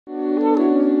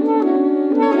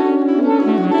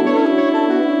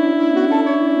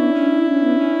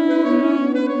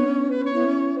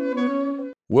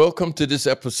Welcome to this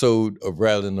episode of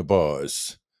Rattling the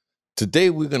Bars. Today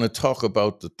we're going to talk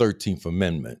about the 13th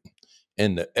Amendment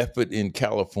and the effort in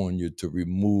California to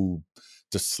remove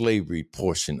the slavery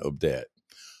portion of that.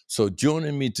 So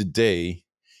joining me today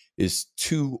is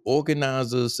two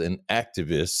organizers and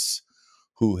activists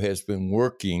who has been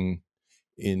working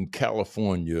in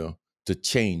California to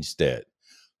change that.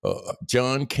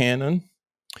 John Cannon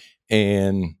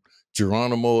and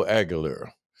Jeronimo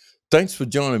Aguilar. Thanks for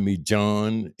joining me,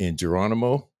 John and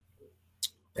Jeronimo.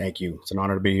 Thank you. It's an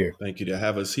honor to be here. Thank you to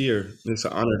have us here. It's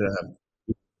an honor to have.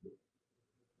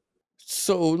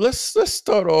 So let's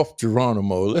start off,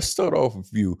 Jeronimo. Let's start off with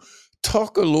you.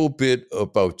 Talk a little bit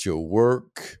about your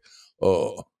work,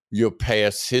 your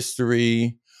past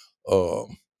history,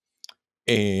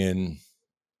 and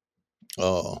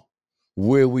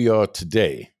where we are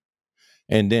today.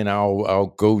 And then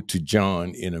I'll go to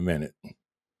John in a minute.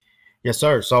 Yes,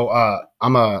 sir. So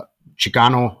I'm a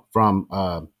Chicano from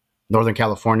Northern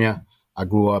California. I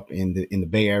grew up in the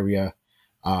Bay Area.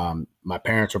 My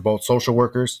parents were both social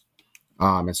workers,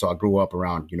 and so I grew up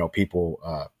around people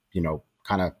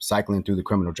kind of cycling through the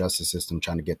criminal justice system,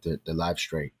 trying to get their lives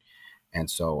straight. And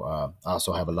so I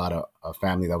also have a lot of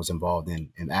family that was involved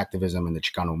in activism and the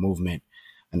Chicano movement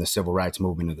and the civil rights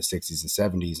movement of the 60s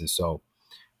and 70s. And so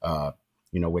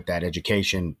with that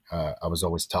education, I was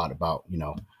always taught about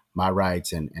my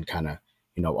rights and kind of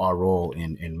our role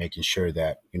in making sure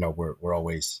that we're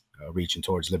always reaching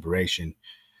towards liberation.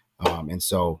 And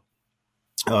so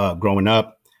growing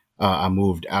up, I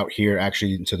moved out here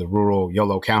actually into the rural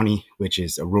Yolo County, which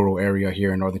is a rural area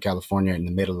here in Northern California, in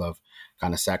the middle of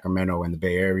kind of Sacramento and the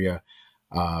Bay Area.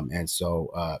 And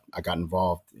so I got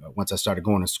involved once I started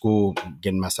going to school,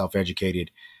 getting myself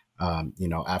educated.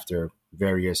 After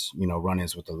various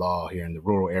run-ins with the law here in the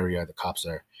rural area, the cops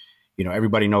are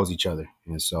everybody knows each other.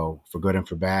 And so for good and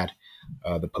for bad,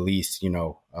 the police,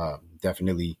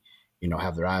 definitely,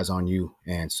 have their eyes on you.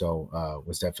 And so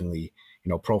was definitely,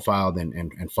 profiled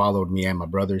and followed me and my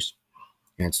brothers.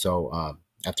 And so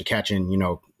after catching,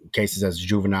 cases as a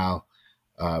juvenile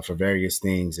for various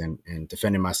things and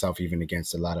defending myself even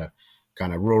against a lot of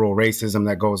kind of rural racism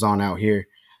that goes on out here,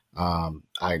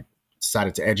 I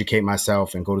decided to educate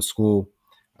myself and go to school,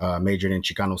 majored in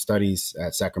Chicano studies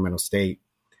at Sacramento State.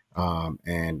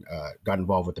 And got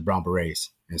involved with the Brown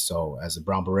Berets. And so as a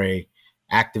Brown Beret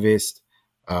activist,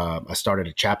 I started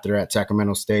a chapter at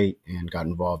Sacramento State and got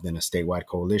involved in a statewide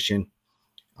coalition.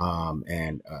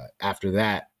 And after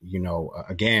that,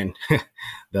 again,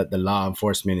 the law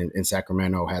enforcement in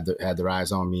Sacramento had their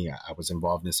eyes on me. I was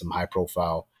involved in some high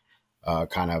profile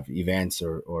kind of events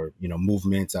or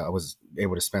movements. I was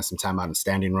able to spend some time out in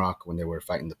Standing Rock when they were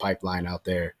fighting the pipeline out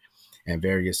there and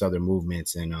various other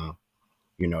movements. And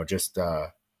with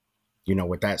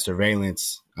that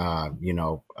surveillance,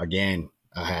 again,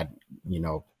 I had,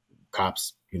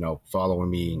 cops, following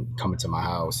me and coming to my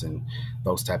house and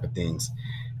those type of things.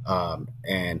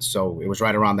 And so it was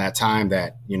right around that time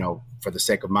that, for the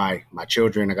sake of my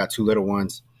children, I got two little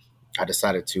ones. I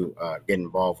decided to get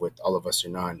involved with All of Us or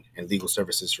None and Legal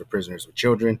Services for Prisoners with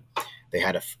Children. They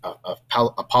had a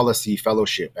policy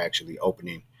fellowship actually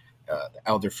opening. The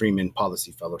Elder Freeman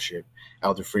Policy Fellowship.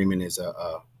 Elder Freeman is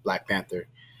a Black Panther.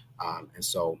 And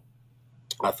so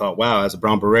I thought, wow, as a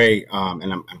Brown Beret,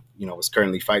 and I'm was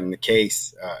currently fighting the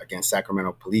case against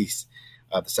Sacramento Police,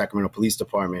 the Sacramento Police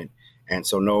Department. And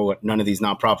so none of these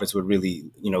nonprofits would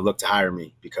really, look to hire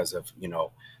me because of,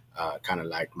 kind of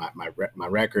like my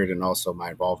record and also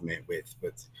my involvement with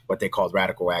what they called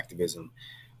radical activism.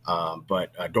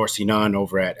 But Dorsey Nunn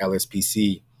over at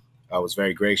LSPC was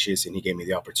very gracious, and he gave me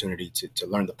the opportunity to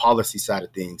learn the policy side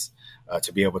of things,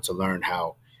 to be able to learn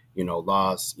how,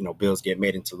 laws, bills get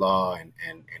made into law and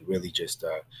really just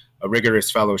a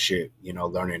rigorous fellowship,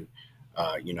 learning,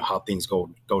 how things go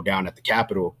down at the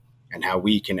Capitol and how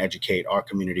we can educate our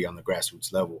community on the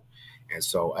grassroots level. And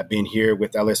so I've been here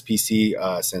with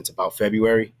LSPC since about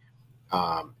February.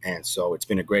 And so it's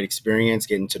been a great experience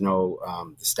getting to know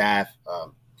the staff.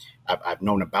 I've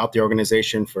known about the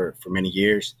organization for many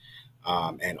years.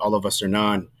 And All of Us or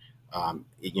None,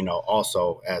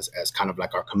 also as kind of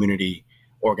like our community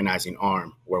organizing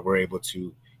arm, where we're able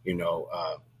to,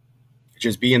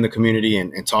 just be in the community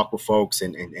and talk with folks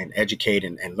and educate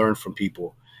and learn from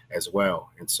people as well.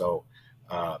 And so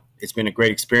it's been a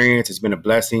great experience. It's been a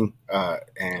blessing.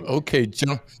 Okay,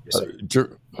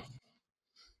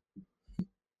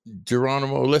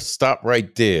 Jeronimo, let's stop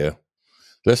right there.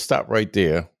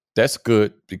 That's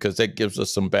good because that gives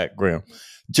us some background.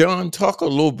 John, talk a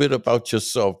little bit about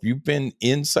yourself. You've been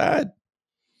inside,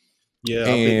 Yeah, I've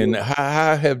been and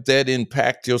how have that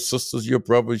impacted your sisters, your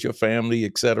brothers, your family,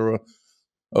 etc.?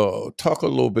 Talk a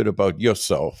little bit about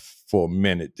yourself for a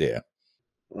minute there.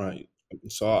 right.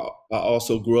 So I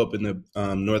also grew up in the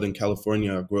Northern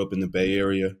California. I grew up in the Bay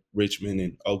Area, Richmond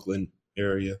and Oakland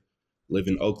area. Live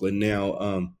in Oakland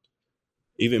now.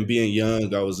 Even being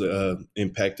young, I was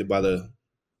impacted by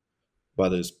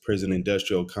this prison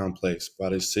industrial complex, by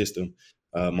this system.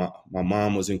 My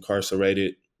mom was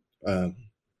incarcerated uh,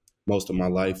 most of my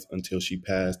life until she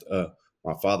passed.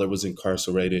 My father was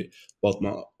incarcerated. Both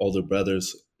my older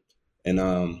brothers. And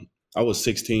I was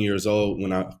 16 years old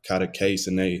when I caught a case,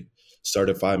 and they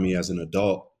certified me as an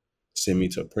adult, sent me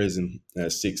to prison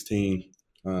at 16.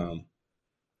 Um,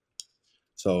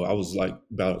 so I was like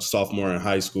about a sophomore in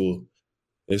high school.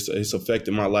 It's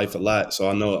affected my life a lot. So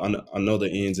I know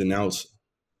the ins and outs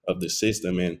of the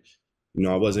system, and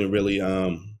I I wasn't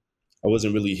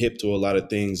really hip to a lot of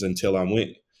things until I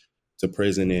went to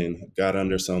prison and got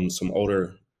under some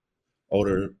older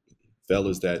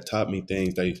fellas that taught me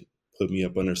things. They put me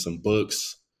up under some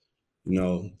books,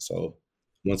 So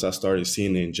once I started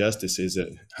seeing the injustices,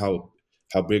 how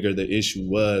bigger the issue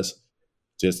was,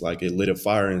 just like it lit a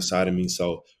fire inside of me.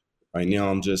 So right now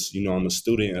I'm just, I'm a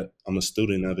student. I'm a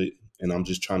student of it, and I'm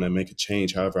just trying to make a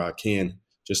change however I can.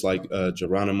 Just like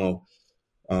Jeronimo,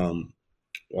 um,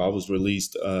 I was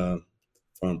released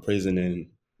from prison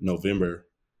in November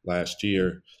last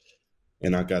year,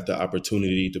 and I got the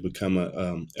opportunity to become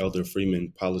a Elder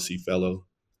Freeman Policy Fellow.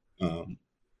 Um,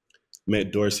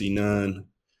 Met Dorsey Nunn.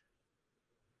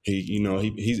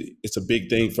 He's it's a big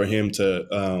thing for him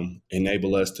to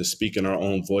enable us to speak in our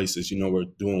own voices. We're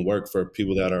doing work for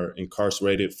people that are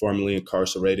incarcerated, formerly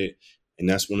incarcerated, and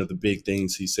that's one of the big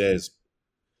things he says.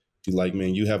 He's like,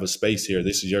 man, you have a space here.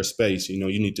 This is your space. You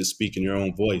need to speak in your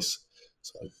own voice.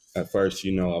 So at first, I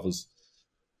was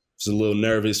a little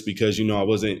nervous because I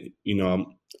wasn't, I'm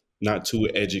not too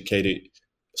educated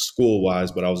school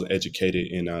wise, but I was educated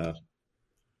in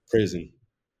prison.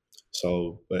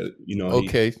 So, but he.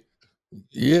 Okay.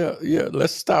 Yeah, yeah.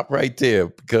 Let's stop right there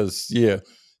because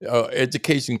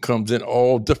education comes in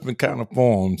all different of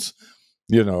forms.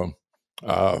 You know,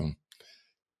 um,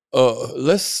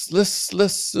 let's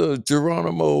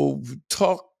Geronimo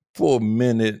talk for a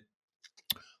minute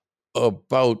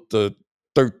about the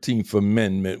 13th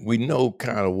Amendment. We know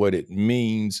kind of what it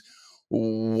means.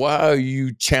 Why are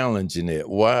you challenging it?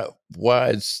 Why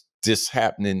is this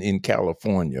happening in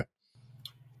California?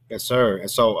 Yes, sir. And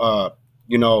so,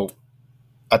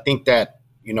 I think that,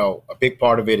 a big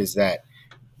part of it is that,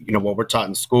 what we're taught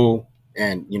in school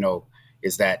and,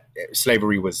 is that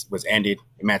slavery was ended,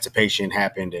 emancipation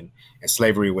happened, and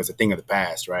slavery was a thing of the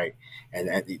past, right?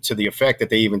 And to the effect that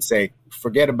they even say,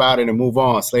 forget about it and move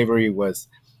on. Slavery was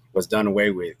done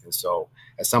away with. And so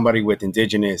as somebody with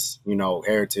indigenous,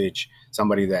 heritage,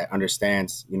 somebody that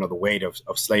understands, the weight of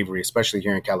slavery, especially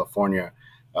here in California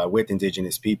with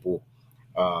indigenous people,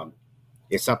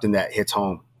 it's something that hits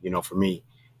home, for me.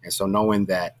 And so knowing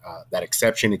that that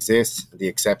exception exists, the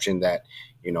exception that,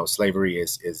 slavery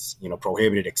is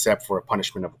prohibited except for a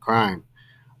punishment of a crime,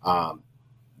 and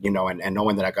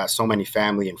knowing that I got so many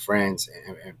family and friends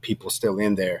and people still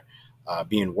in there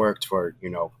being worked for,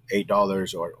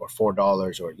 $8 or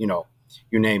 $4 or,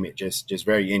 you name it, just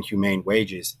very inhumane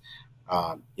wages,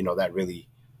 that really,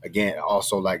 again,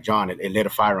 also like John, it lit a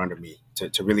fire under me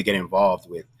to really get involved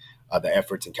with the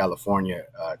efforts in California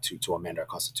to amend our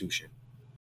Constitution.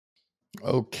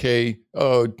 Okay.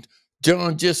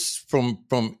 John, just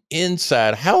from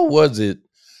inside, how was it?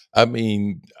 I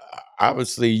mean,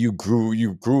 obviously you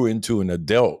grew into an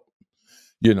adult,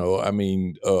 I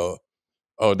mean,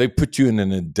 they put you in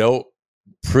an adult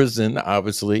prison,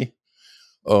 obviously.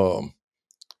 Um,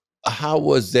 how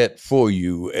was that for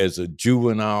you as a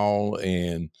juvenile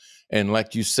and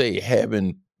like you say,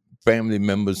 having family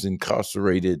members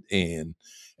incarcerated and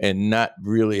not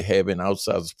really having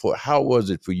outside support? How was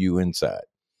it for you inside?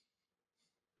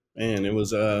 Man, it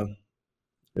was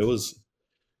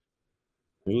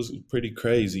pretty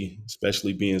crazy,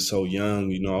 especially being so young.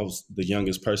 I was the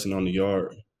youngest person on the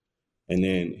yard, and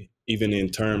then even in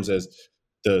terms as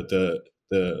the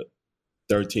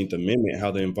 13th Amendment, how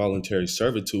the involuntary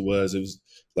servitude was, it was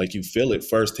like you feel it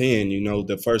firsthand.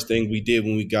 The first thing we did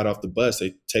when we got off the bus,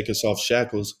 they take us off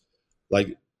shackles, like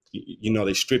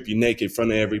they strip you naked in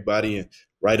front of everybody, and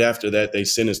right after that, they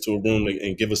send us to a room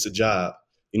and give us a job.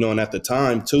 And at the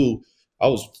time too, I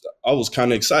was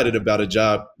kind of excited about a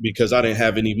job because I didn't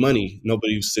have any money.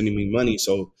 Nobody was sending me money,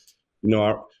 so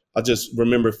I just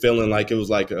remember feeling like it was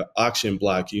like an auction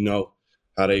block.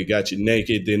 how they got you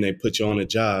naked, then they put you on a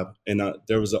job. And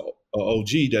there was a OG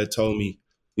that told me,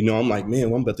 I'm like, man,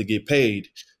 well, I'm about to get paid.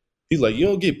 He's like, you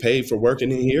don't get paid for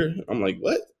working in here. I'm like,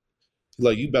 what? He's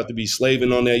like, you about to be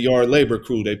slaving on that yard labor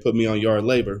crew. They put me on yard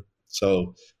labor.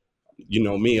 So,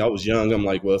 me, I was young. I'm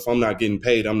like, well, if I'm not getting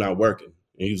paid, I'm not working.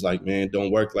 And he was like, man,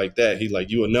 don't work like that. He's like,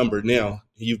 you a number now.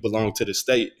 You belong to the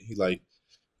state. He's like,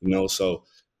 so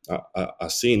I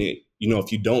seen it.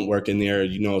 If you don't work in there,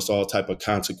 it's all type of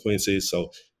consequences.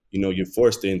 So, you're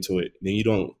forced into it. Then you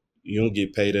don't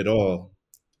get paid at all.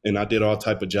 And I did all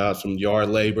type of jobs from yard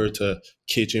labor to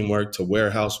kitchen work to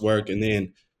warehouse work. And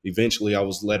then eventually I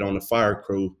was let on the fire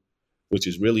crew, which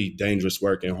is really dangerous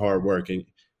work and hard work. And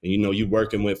you're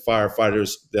working with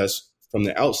firefighters that's from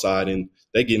the outside, and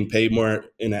they getting paid more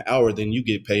in an hour than you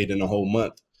get paid in a whole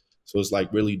month. So it's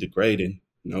like really degrading.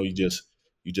 You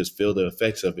just feel the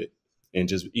effects of it. And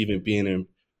just even being in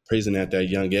prison at that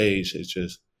young age, it's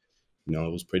just,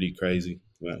 it was pretty crazy.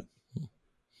 But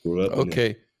grew up in it.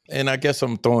 Okay. And I guess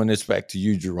I'm throwing this back to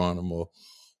you, Jeronimo.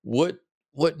 What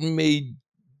made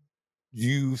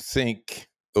you think,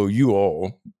 or you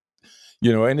all,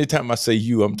 anytime I say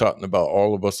you, I'm talking about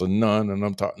all of us or none, and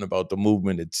I'm talking about the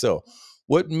movement itself.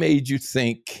 What made you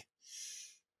think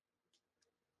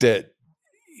that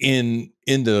in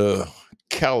the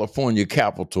California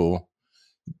capital,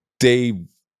 they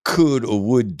could or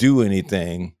would do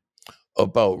anything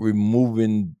about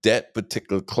removing that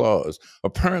particular clause?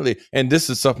 Apparently, and this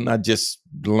is something I just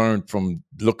learned from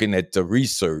looking at the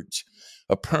research,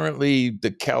 apparently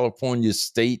the California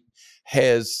state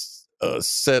has a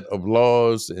set of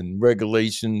laws and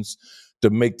regulations to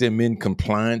make them in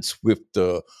compliance with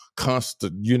the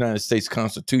United States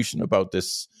Constitution about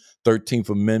this 13th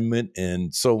Amendment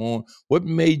and so on. What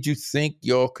made you think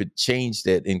y'all could change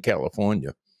that in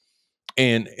California?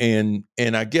 And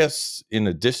I guess in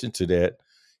addition to that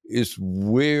is,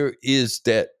 where is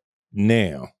that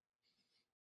now?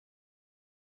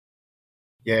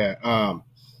 Yeah,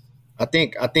 I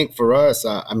think for us,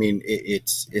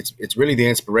 it's really the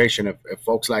inspiration of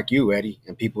folks like you, Eddie,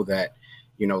 and people that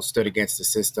stood against the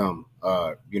system.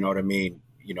 You know what I mean?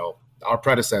 Our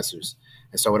predecessors,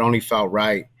 and so it only felt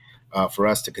right for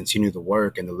us to continue the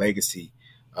work and the legacy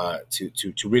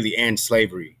to really end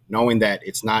slavery, knowing that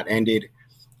it's not ended,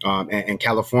 and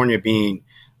California being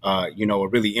a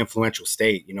really influential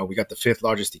state. We got the fifth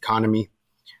largest economy.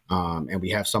 And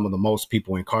we have some of the most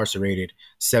people incarcerated,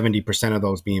 70% of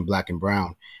those being Black and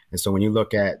brown. And so when you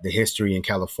look at the history in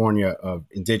California of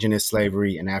indigenous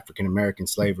slavery and African-American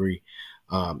slavery,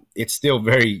 it's still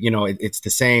very, it's the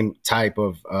same type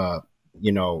of,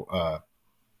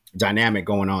 dynamic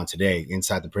going on today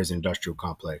inside the prison industrial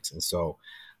complex. And so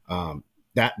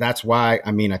that's why,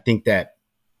 I think that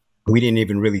we didn't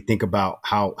even really think about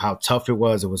how tough it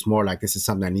was. It was more like, this is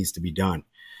something that needs to be done.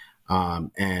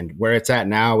 And where it's at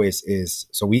now is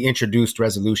so we introduced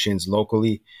resolutions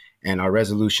locally, and our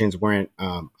resolutions weren't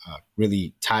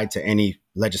really tied to any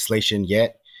legislation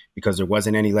yet, because there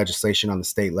wasn't any legislation on the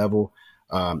state level.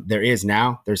 There is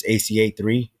now. There's ACA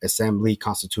 3, Assembly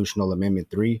Constitutional Amendment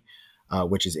 3,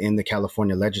 which is in the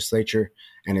California legislature,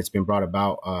 and it's been brought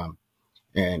about.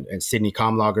 And Sydney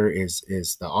Kamlager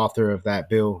is the author of that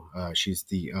bill. She's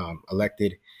the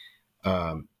elected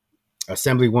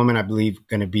Assemblywoman, I believe,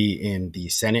 going to be in the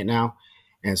Senate now.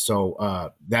 And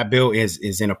so that bill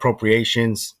is in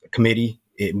Appropriations Committee.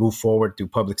 It moved forward through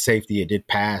Public Safety. It did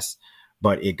pass,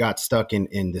 but it got stuck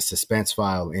in the suspense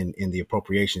file in the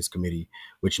Appropriations Committee,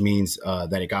 which means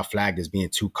that it got flagged as being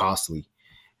too costly.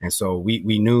 And so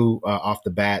we knew off the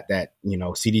bat that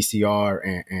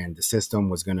CDCR and the system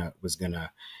was gonna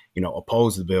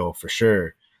oppose the bill for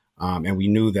sure. And we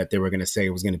knew that they were going to say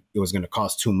it was going to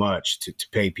cost too much to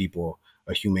pay people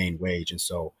a humane wage. And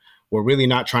so we're really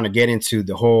not trying to get into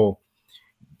the whole,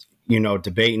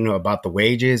 debating about the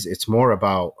wages. It's more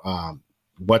about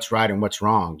what's right and what's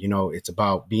wrong. It's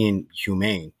about being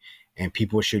humane, and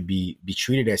people should be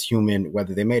treated as human,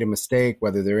 whether they made a mistake,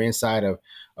 whether they're inside of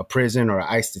a prison or an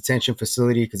ICE detention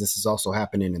facility, because this is also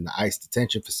happening in the ICE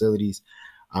detention facilities.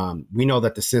 We know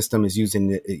that the system is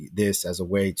using this as a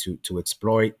way to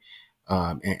exploit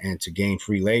and to gain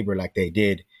free labor, like they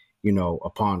did,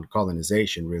 upon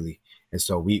colonization, really. And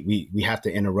so we have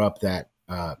to interrupt that,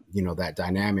 that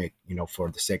dynamic,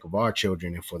 for the sake of our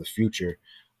children and for the future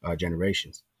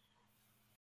generations.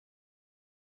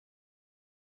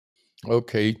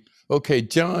 Okay,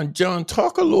 John,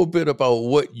 talk a little bit about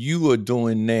what you are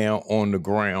doing now on the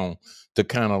ground to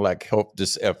kind of like help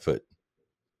this effort.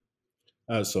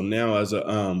 So now, as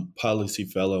a policy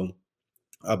fellow,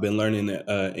 I've been learning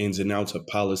the ins and outs of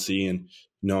policy and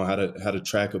how to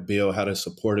track a bill, how to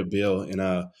support a bill,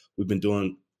 and we've been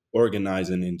doing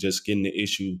organizing and just getting the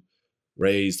issue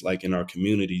raised like in our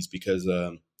communities because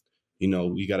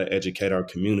we got to educate our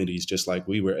communities just like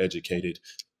we were educated.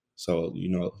 So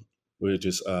we're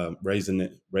just raising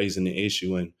the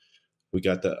issue, and we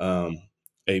got the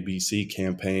ABC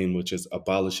campaign, which is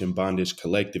abolishing bondage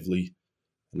collectively,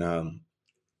 and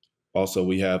also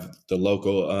we have the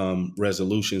local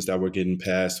resolutions that we're getting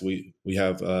passed. We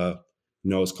have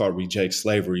it's called Reject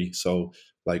Slavery. So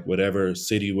like whatever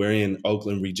city we're in,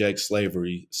 Oakland rejects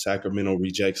slavery, Sacramento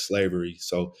rejects slavery.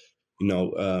 So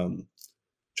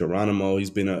Jeronimo, he's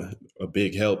been a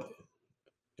big help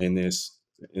in this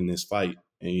fight.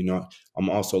 And I'm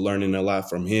also learning a lot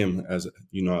from him as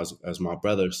my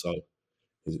brother. So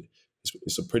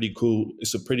it's a pretty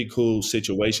cool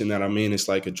situation that I'm in. It's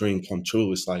like a dream come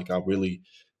true. It's like I really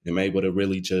am able to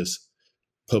really just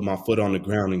put my foot on the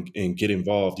ground and get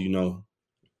involved,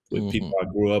 with people I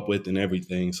grew up with and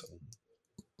everything. So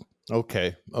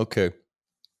Okay.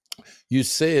 You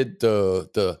said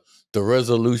the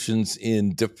resolutions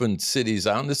in different cities.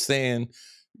 I understand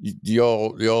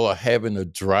y'all are having a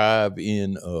drive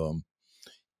in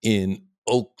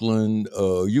Oakland.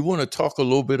 You want to talk a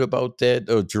little bit about that,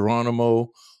 Jeronimo?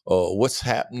 What's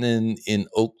happening in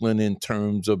Oakland in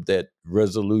terms of that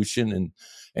resolution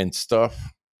and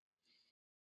stuff?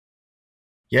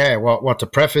 Yeah, well, to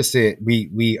preface it,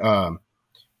 we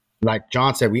like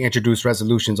John said, we introduced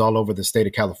resolutions all over the state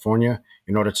of California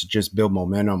in order to just build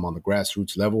momentum on the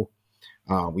grassroots level.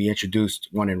 We introduced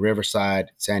one in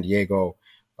Riverside, San Diego.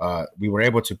 We were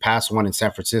able to pass one in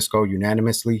San Francisco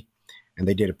unanimously, and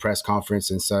they did a press conference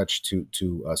and such to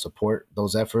support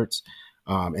those efforts.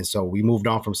 And so we moved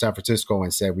on from San Francisco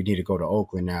and said we need to go to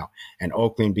Oakland now. And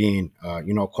Oakland being,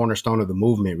 cornerstone of the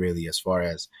movement, really, as far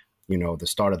as, the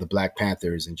start of the Black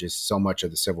Panthers and just so much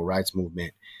of the civil rights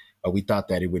movement. We thought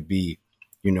that it would be,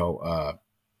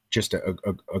 just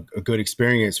a good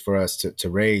experience for us to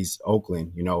raise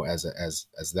Oakland, as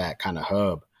that kind of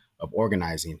hub of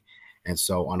organizing. And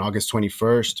so on August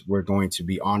 21st, we're going to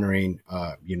be honoring,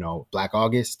 Black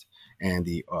August and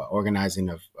the organizing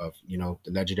of the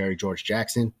legendary George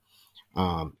Jackson.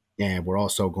 And we're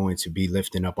also going to be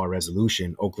lifting up our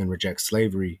resolution, Oakland Rejects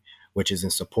Slavery, which is in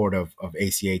support of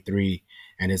ACA 3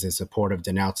 and is in support of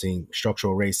denouncing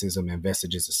structural racism and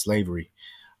vestiges of slavery.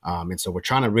 And so we're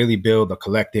trying to really build a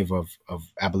collective of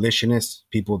abolitionists,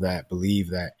 people that believe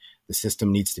that the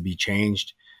system needs to be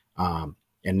changed and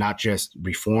not just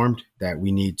reformed, that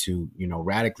we need to,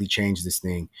 radically change this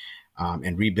thing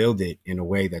and rebuild it in a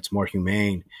way that's more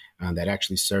humane, that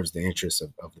actually serves the interests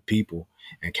of the people.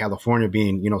 And California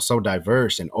being, so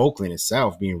diverse, and Oakland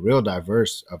itself being real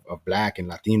diverse of Black and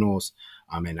Latinos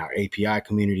and our API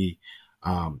community,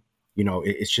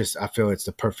 it's just, I feel it's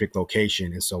the perfect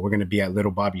location. And so we're going to be at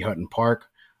Little Bobby Hutton Park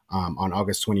on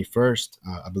August 21st,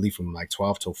 I believe from like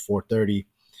 12 till 4:30.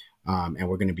 And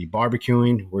we're going to be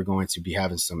barbecuing. We're going to be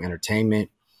having some entertainment.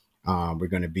 We're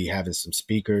going to be having some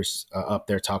speakers up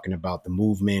there talking about the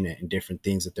movement and different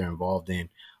things that they're involved in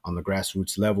on the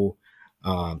grassroots level.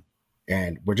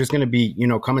 And we're just going to be,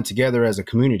 coming together as a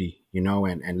community,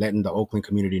 and letting the Oakland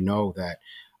community know that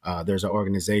there's an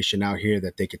organization out here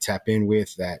that they could tap in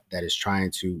with that is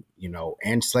trying to,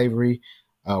 end slavery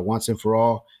once and for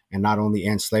all, and not only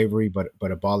end slavery,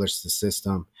 but abolish the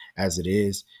system as it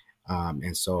is.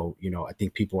 And so, I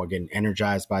think people are getting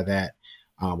energized by that.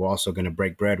 We're also going to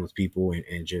break bread with people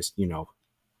and just,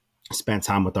 spend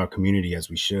time with our community as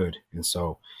we should. And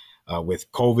so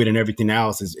with COVID and everything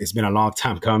else, it's been a long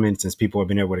time coming since people have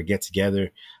been able to get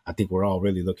together. I think we're all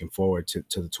really looking forward to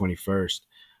the 21st,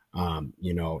 and,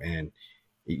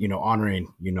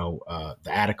 honoring, the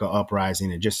Attica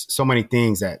uprising and just so many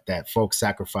things that folks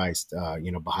sacrificed,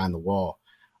 behind the wall,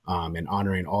 and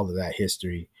honoring all of that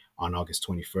history on August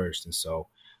 21st. And so,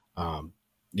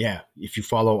 if you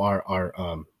follow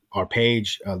our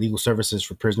page, Legal Services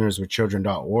for Prisoners with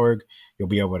Children.org, you'll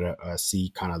be able to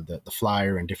see kind of the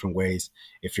flyer in different ways.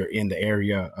 If you're in the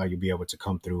area, you'll be able to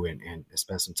come through and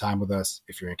spend some time with us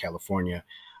if you're in California.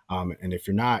 And if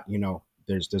you're not,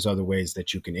 there's other ways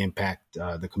that you can impact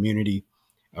the community.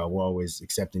 We're always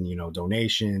accepting,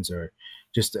 donations or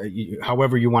just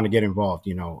however you want to get involved,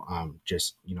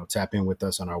 just, tap in with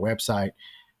us on our website.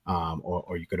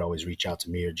 Or you could always reach out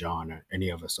to me or John or any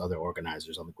of us other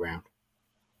organizers on the ground.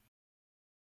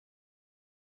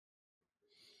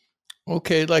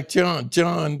 Okay, like John,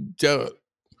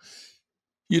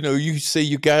 you say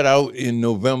you got out in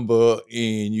November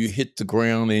and you hit the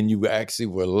ground and you actually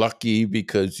were lucky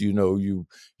because, you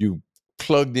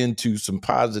plugged into some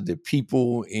positive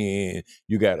people and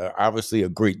you got obviously a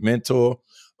great mentor.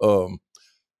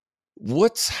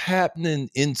 what's happening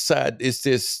inside? Is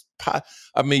this,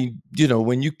 I mean,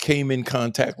 when you came in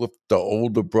contact with the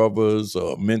older brothers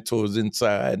or mentors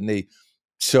inside and they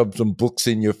shoved some books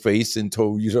in your face and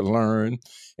told you to learn,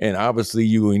 and obviously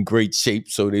you were in great shape,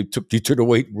 so they took you to the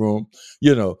weight room,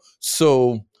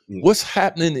 So Yeah. what's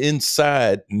happening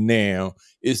inside now?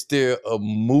 Is there a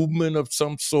movement of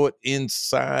some sort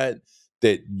inside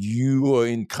that you are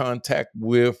in contact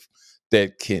with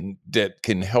that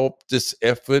can help this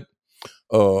effort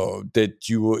that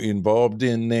you are involved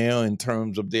in now in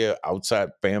terms of their outside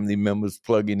family members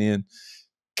plugging in?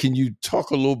 Can you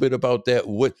talk a little bit about that?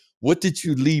 What did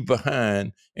you leave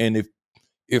behind? And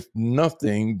if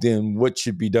nothing, then what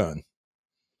should be done?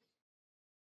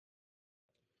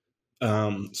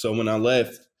 So when I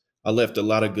left a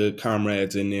lot of good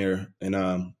comrades in there, and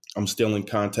I'm still in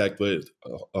contact with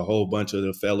a whole bunch of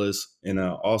the fellas, and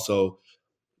also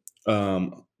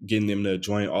getting them to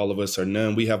join All of Us or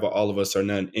None. We have a All of Us or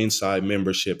None inside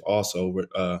membership also,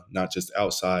 not just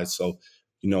outside. So,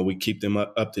 we keep them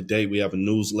up to date. We have a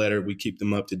newsletter. We keep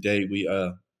them up to date.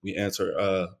 We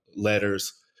answer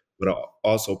letters, but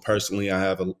also personally, I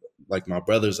have like my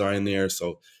brothers are in there.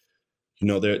 So,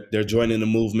 they're joining the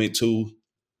movement too,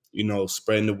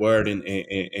 spreading the word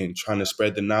and trying to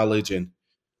spread the knowledge. And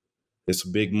it's a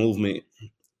big movement.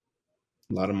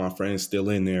 A lot of my friends still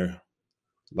in there.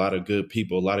 A lot of good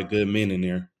people, a lot of good men in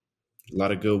there, a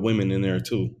lot of good women in there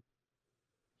too.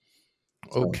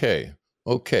 So, Okay.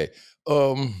 Okay.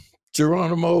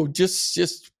 Geronimo,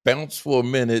 just bounce for a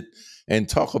minute and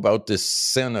talk about this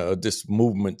center, this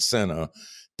movement center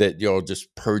that y'all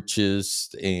just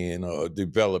purchased and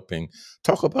developing.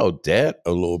 Talk about that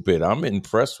a little bit. I'm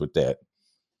impressed with that.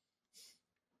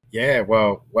 Yeah,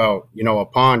 well,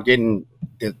 upon getting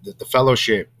the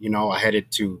fellowship, I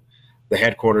headed to the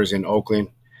headquarters in Oakland,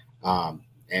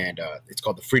 and it's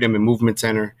called the Freedom and Movement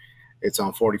Center. It's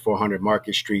on 4400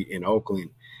 Market Street in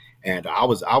Oakland, and I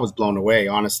was blown away,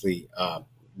 honestly.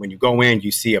 When you go in,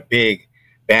 you see a big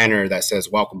banner that says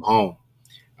 "Welcome Home,"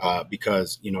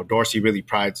 because Dorsey really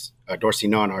prides Dorsey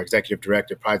Nunn, our executive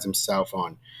director, prides himself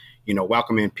on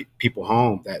welcoming people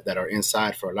home that are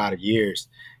inside for a lot of years,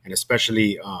 and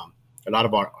especially a lot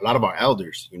of our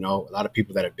elders, a lot of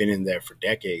people that have been in there for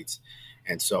decades.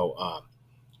 And so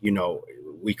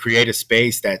we create a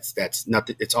space that's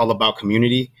not, it's all about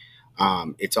community.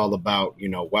 It's all about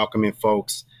welcoming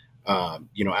folks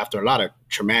after a lot of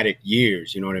traumatic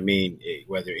years, you know what I mean,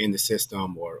 whether in the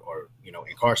system or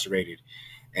incarcerated.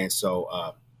 And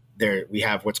so there we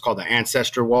have what's called the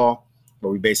ancestor wall,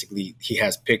 where we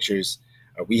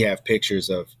have pictures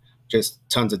of just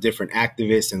tons of different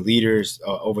activists and leaders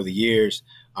over the years.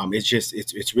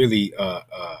 It's really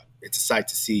it's a sight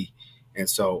to see. And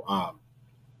so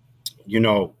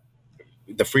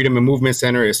the Freedom and Movement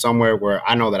Center is somewhere where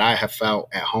I know that I have felt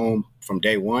at home from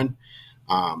day one.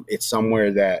 It's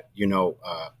somewhere that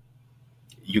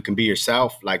you can be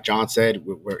yourself. Like John said,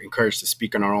 we're encouraged to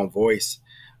speak in our own voice.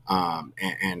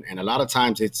 And a lot of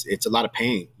times it's a lot of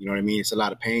pain, you know what I mean? It's a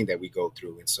lot of pain that we go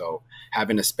through. And so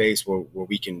having a space where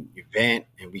we can vent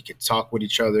and we could talk with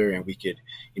each other and we could,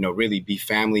 really be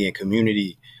family and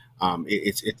community,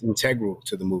 it's integral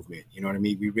to the movement. You know what I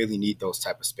mean? We really need those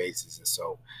type of spaces. And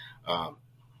so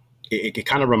it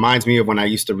kind of reminds me of when I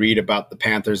used to read about the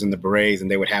Panthers and the Berets, and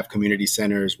they would have community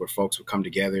centers where folks would come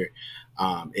together.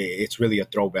 It's really a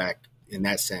throwback in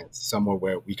that sense, somewhere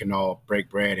where we can all break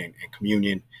bread and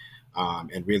communion,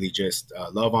 and really just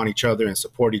love on each other and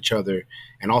support each other,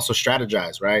 and also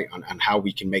strategize, right, on how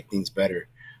we can make things better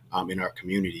in our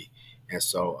community. And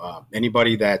so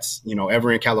anybody that's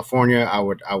ever in California, I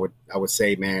would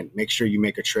say, man, make sure you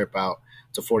make a trip out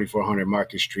to 4400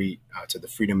 Market Street, to the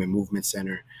Freedom and Movement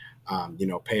Center.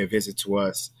 Pay a visit to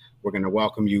us. We're going to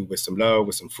welcome you with some love,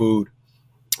 with some food,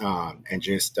 and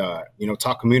just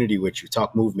talk community with you,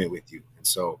 talk movement with you. And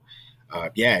so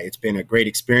it's been a great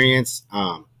experience.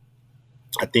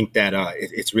 I think that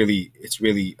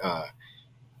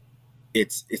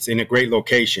it's in a great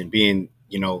location, being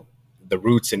the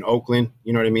roots in Oakland.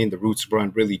 You know what I mean? The roots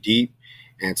run really deep,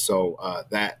 and so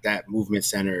that movement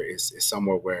center is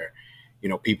somewhere where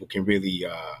people can really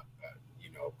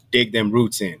dig them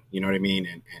roots in. You know what I mean?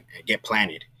 And get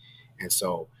planted. And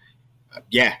so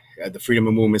the Freedom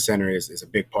and Movement Center is a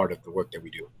big part of the work that we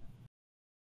do.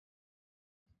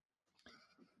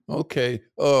 Okay.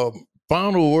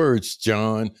 Final words,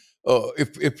 John.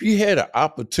 If you had an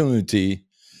opportunity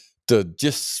to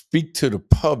just speak to the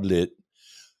public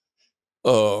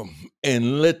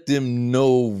and let them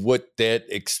know what that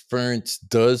experience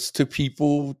does to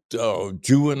people,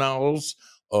 juveniles,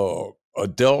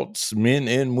 adults, men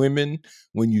and women,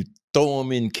 when you throw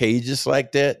them in cages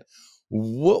like that,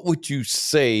 what would you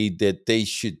say that they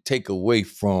should take away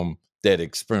from that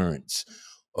experience?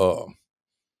 I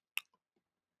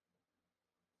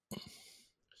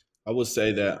would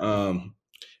say that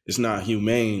it's not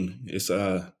humane. It's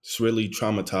really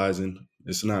traumatizing.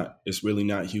 It's really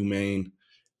not humane.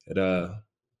 It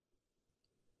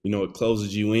it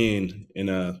closes you in,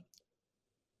 and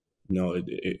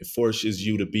it forces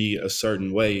you to be a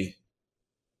certain way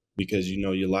because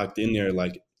you're locked in there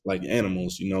like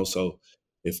animals. So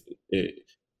if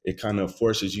it kind of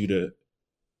forces you to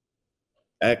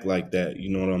act like that, you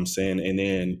know what I'm saying? And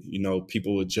then,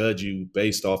 people would judge you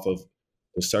based off of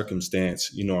the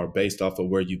circumstance, or based off of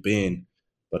where you've been.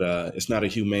 But it's not a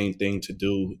humane thing to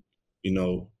do, you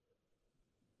know.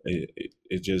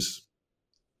 It just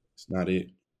it's not it.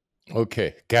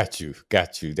 Okay, got you.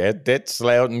 That's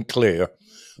loud and clear.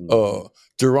 Mhm.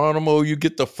 Jeronimo, you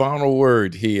get the final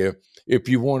word here. If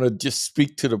you want to just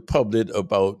speak to the public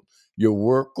about your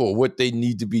work or what they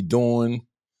need to be doing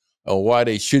or why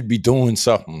they should be doing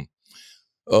something,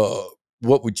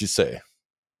 what would you say?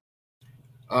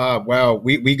 Well,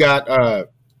 we got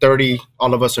 30,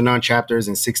 all of us are non-chapters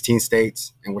in 16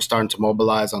 states, and we're starting to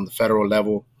mobilize on the federal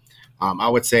level. I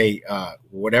would say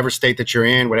whatever state that you're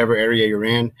in, whatever area you're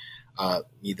in,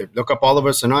 either look up all of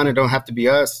us or none. It don't have to be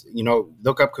us.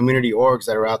 Look up community orgs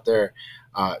that are out there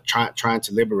trying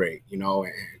to liberate, and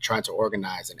trying to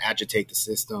organize and agitate the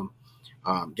system.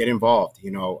 Get involved.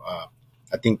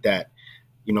 I think that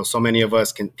so many of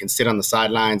us can sit on the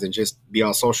sidelines and just be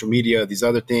on social media, these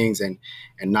other things, and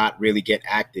not really get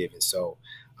active. And so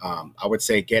I would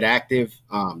say get active,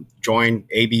 join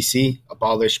ABC,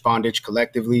 Abolish Bondage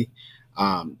Collectively.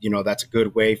 That's a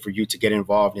good way for you to get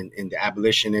involved in the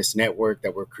abolitionist network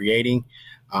that we're creating.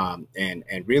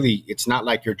 And really, it's not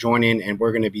like you're joining and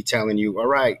we're going to be telling you, all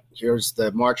right, here's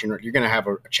the march. And you're going to have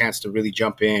a chance to really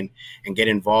jump in and get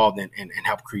involved and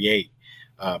help create.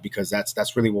 Because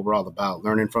that's really what we're all about,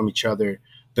 learning from each other,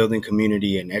 building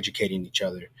community, and educating each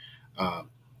other.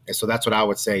 And so that's what I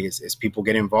would say is people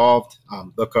get involved,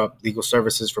 look up legal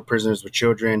services for prisoners with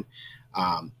children.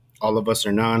 All of us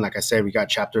or none. Like I said, we got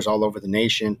chapters all over the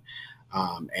nation.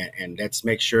 And let's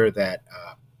make sure that,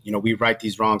 we right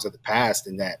these wrongs of the past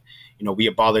and that, we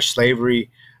abolish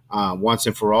slavery once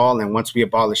and for all. And once we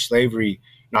abolish slavery,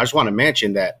 I just want to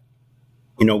mention that,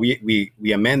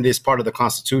 we amend this part of the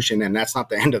Constitution, and that's not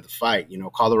the end of the fight.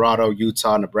 Colorado,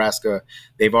 Utah, Nebraska,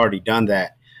 they've already done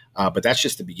that. But that's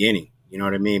just the beginning. You know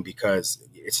what I mean? Because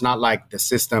it's not like the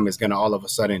system is going to all of a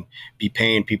sudden be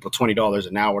paying people $20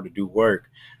 an hour to do work.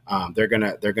 They're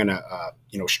gonna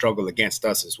struggle against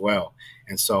us as well.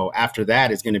 And so after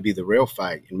that is going to be the real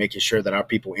fight and making sure that our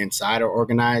people inside are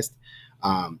organized.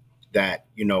 That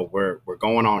we're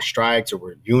going on strikes or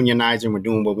we're unionizing, we're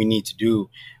doing what we need to do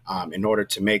in order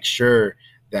to make sure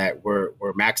that we're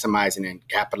maximizing and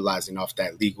capitalizing off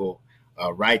that legal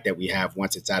right that we have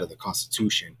once it's out of the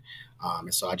Constitution.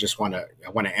 And so I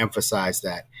want to emphasize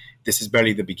that this is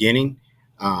barely the beginning.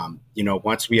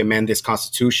 Once we amend this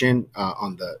Constitution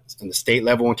on the state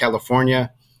level in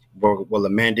California, we'll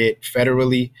amend it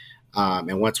federally.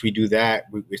 And once we do that,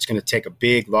 it's going to take a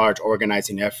big, large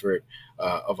organizing effort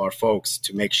of our folks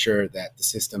to make sure that the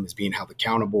system is being held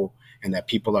accountable and that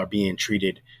people are being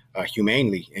treated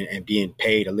humanely and being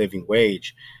paid a living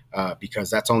wage, because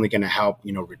that's only going to help,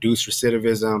 reduce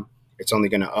recidivism. It's only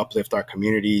going to uplift our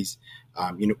communities.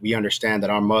 We understand that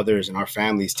our mothers and our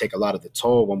families take a lot of the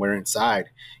toll when we're inside,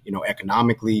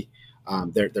 economically.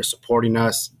 They're supporting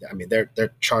us. I mean,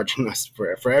 they're charging us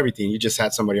for everything. You just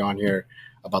had somebody on here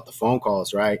about the phone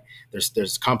calls, right?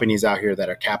 There's companies out here that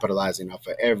are capitalizing off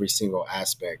of every single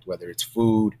aspect, whether it's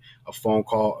food, a phone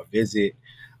call, a visit.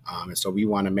 And so we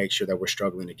want to make sure that we're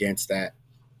struggling against that,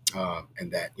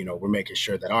 and that, we're making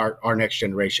sure that our next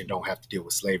generation don't have to deal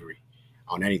with slavery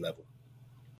on any level.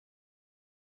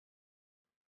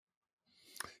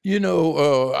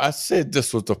 I said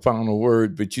this was the final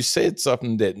word, but you said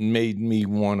something that made me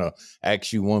want to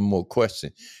ask you one more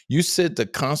question. You said the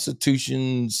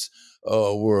constitutions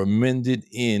were amended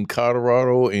in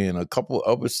Colorado and a couple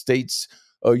other states.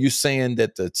 Are you saying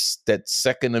that that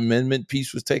Second Amendment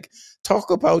piece was taken?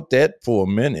 Talk about that for a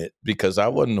minute, because I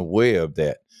wasn't aware of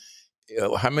that.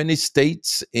 How many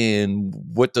states and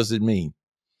what does it mean?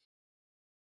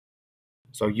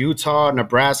 So Utah,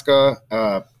 Nebraska,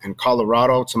 and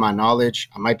Colorado, to my knowledge,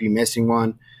 I might be missing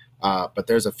one, but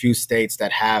there's a few states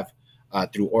that have,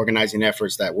 through organizing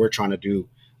efforts that we're trying to do,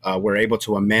 we're able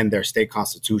to amend their state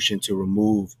constitution to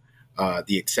remove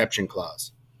the exception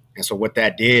clause. And so what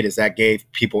that did is that gave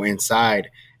people inside,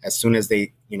 as soon as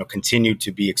they continued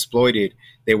to be exploited,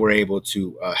 they were able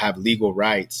to have legal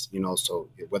rights, so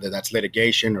whether that's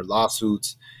litigation or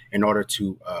lawsuits, in order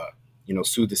to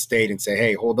sue the state and say,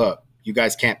 hey, hold up, you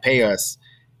guys can't pay us,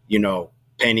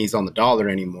 pennies on the dollar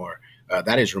anymore.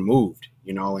 That is removed,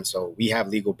 and so we have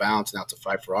legal bounds now to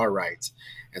fight for our rights.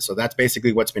 And so that's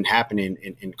basically what's been happening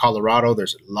in Colorado.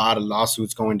 There's a lot of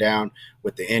lawsuits going down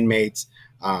with the inmates,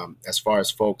 as far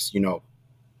as folks,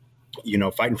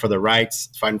 fighting for the rights,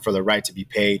 fighting for the right to be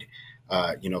paid,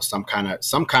 some kind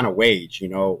of wage,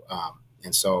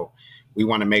 and so we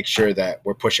want to make sure that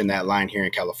we're pushing that line here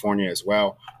in California as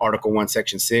well. Article 1,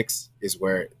 Section 6 is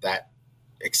where that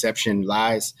exception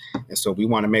lies. And so we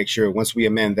want to make sure once we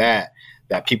amend that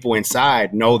people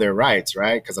inside know their rights,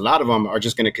 right? Because a lot of them are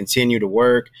just going to continue to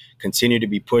work, continue to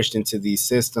be pushed into these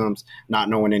systems, not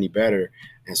knowing any better.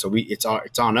 And so it's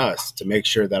on us to make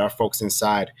sure that our folks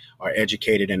inside are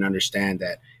educated and understand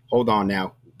that, hold on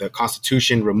now, the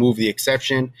Constitution removed the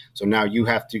exception. So now you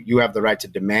have the right to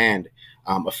demand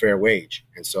a fair wage.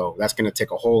 And so that's going to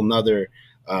take a whole nother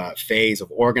phase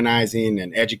of organizing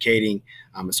and educating.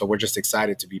 And so we're just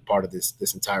excited to be part of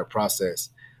this entire process.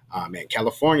 And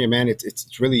California, man, it's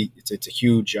a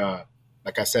huge,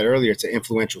 like I said earlier, it's an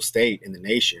influential state in the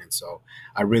nation. And so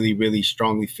I really, really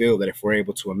strongly feel that if we're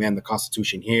able to amend the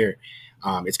Constitution here,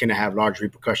 it's going to have large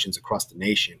repercussions across the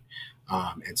nation.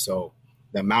 And so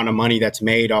the amount of money that's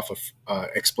made off of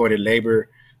exploited labor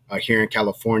here in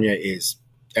California is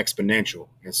exponential.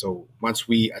 And so once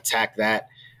we attack that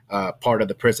part of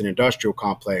the prison industrial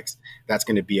complex, that's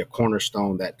going to be a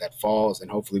cornerstone that falls. And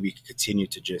hopefully we can continue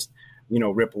to just,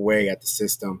 rip away at the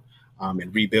system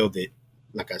and rebuild it,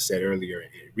 like I said earlier,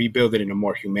 rebuild it in a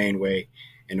more humane way,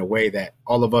 in a way that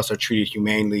all of us are treated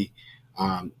humanely.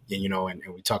 And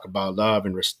we talk about love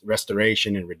and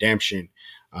restoration and redemption,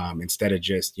 instead of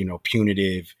just,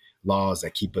 punitive laws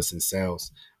that keep us in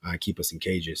cells, keep us in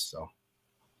cages. So.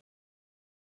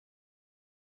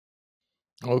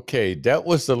 Okay, that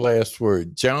was the last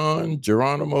word. John,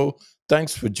 Jeronimo,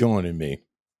 thanks for joining me.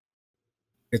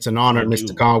 It's an honor,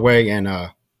 Mr. Conway. And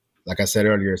like I said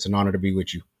earlier, it's an honor to be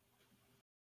with you.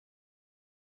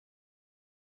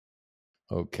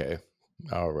 Okay.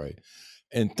 All right.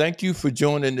 And thank you for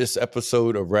joining this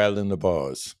episode of Rattling the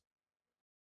Bars.